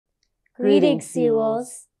Greetings,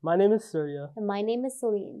 Seawolves. My name is Surya. And my name is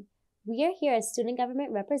Celine. We are here as student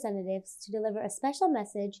government representatives to deliver a special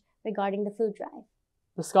message regarding the food drive.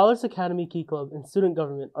 The Scholars Academy Key Club and student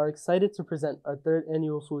government are excited to present our third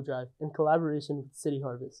annual food drive in collaboration with City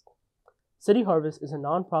Harvest. City Harvest is a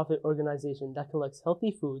nonprofit organization that collects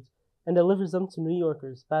healthy foods and delivers them to New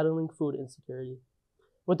Yorkers battling food insecurity.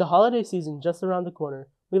 With the holiday season just around the corner,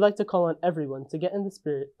 we'd like to call on everyone to get in the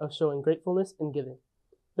spirit of showing gratefulness and giving.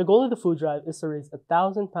 The goal of the food drive is to raise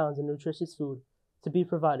 1,000 pounds of nutritious food to be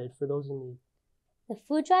provided for those in need. The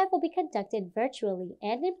food drive will be conducted virtually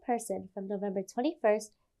and in person from November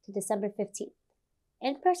 21st to December 15th.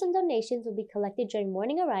 In-person donations will be collected during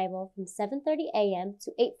morning arrival from 7:30 a.m.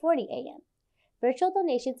 to 8:40 a.m. Virtual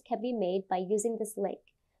donations can be made by using this link.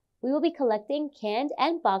 We will be collecting canned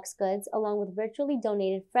and boxed goods along with virtually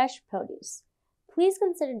donated fresh produce. Please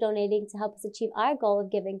consider donating to help us achieve our goal of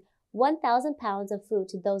giving 1,000 pounds of food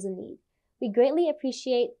to those in need. We greatly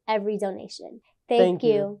appreciate every donation. Thank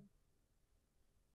you.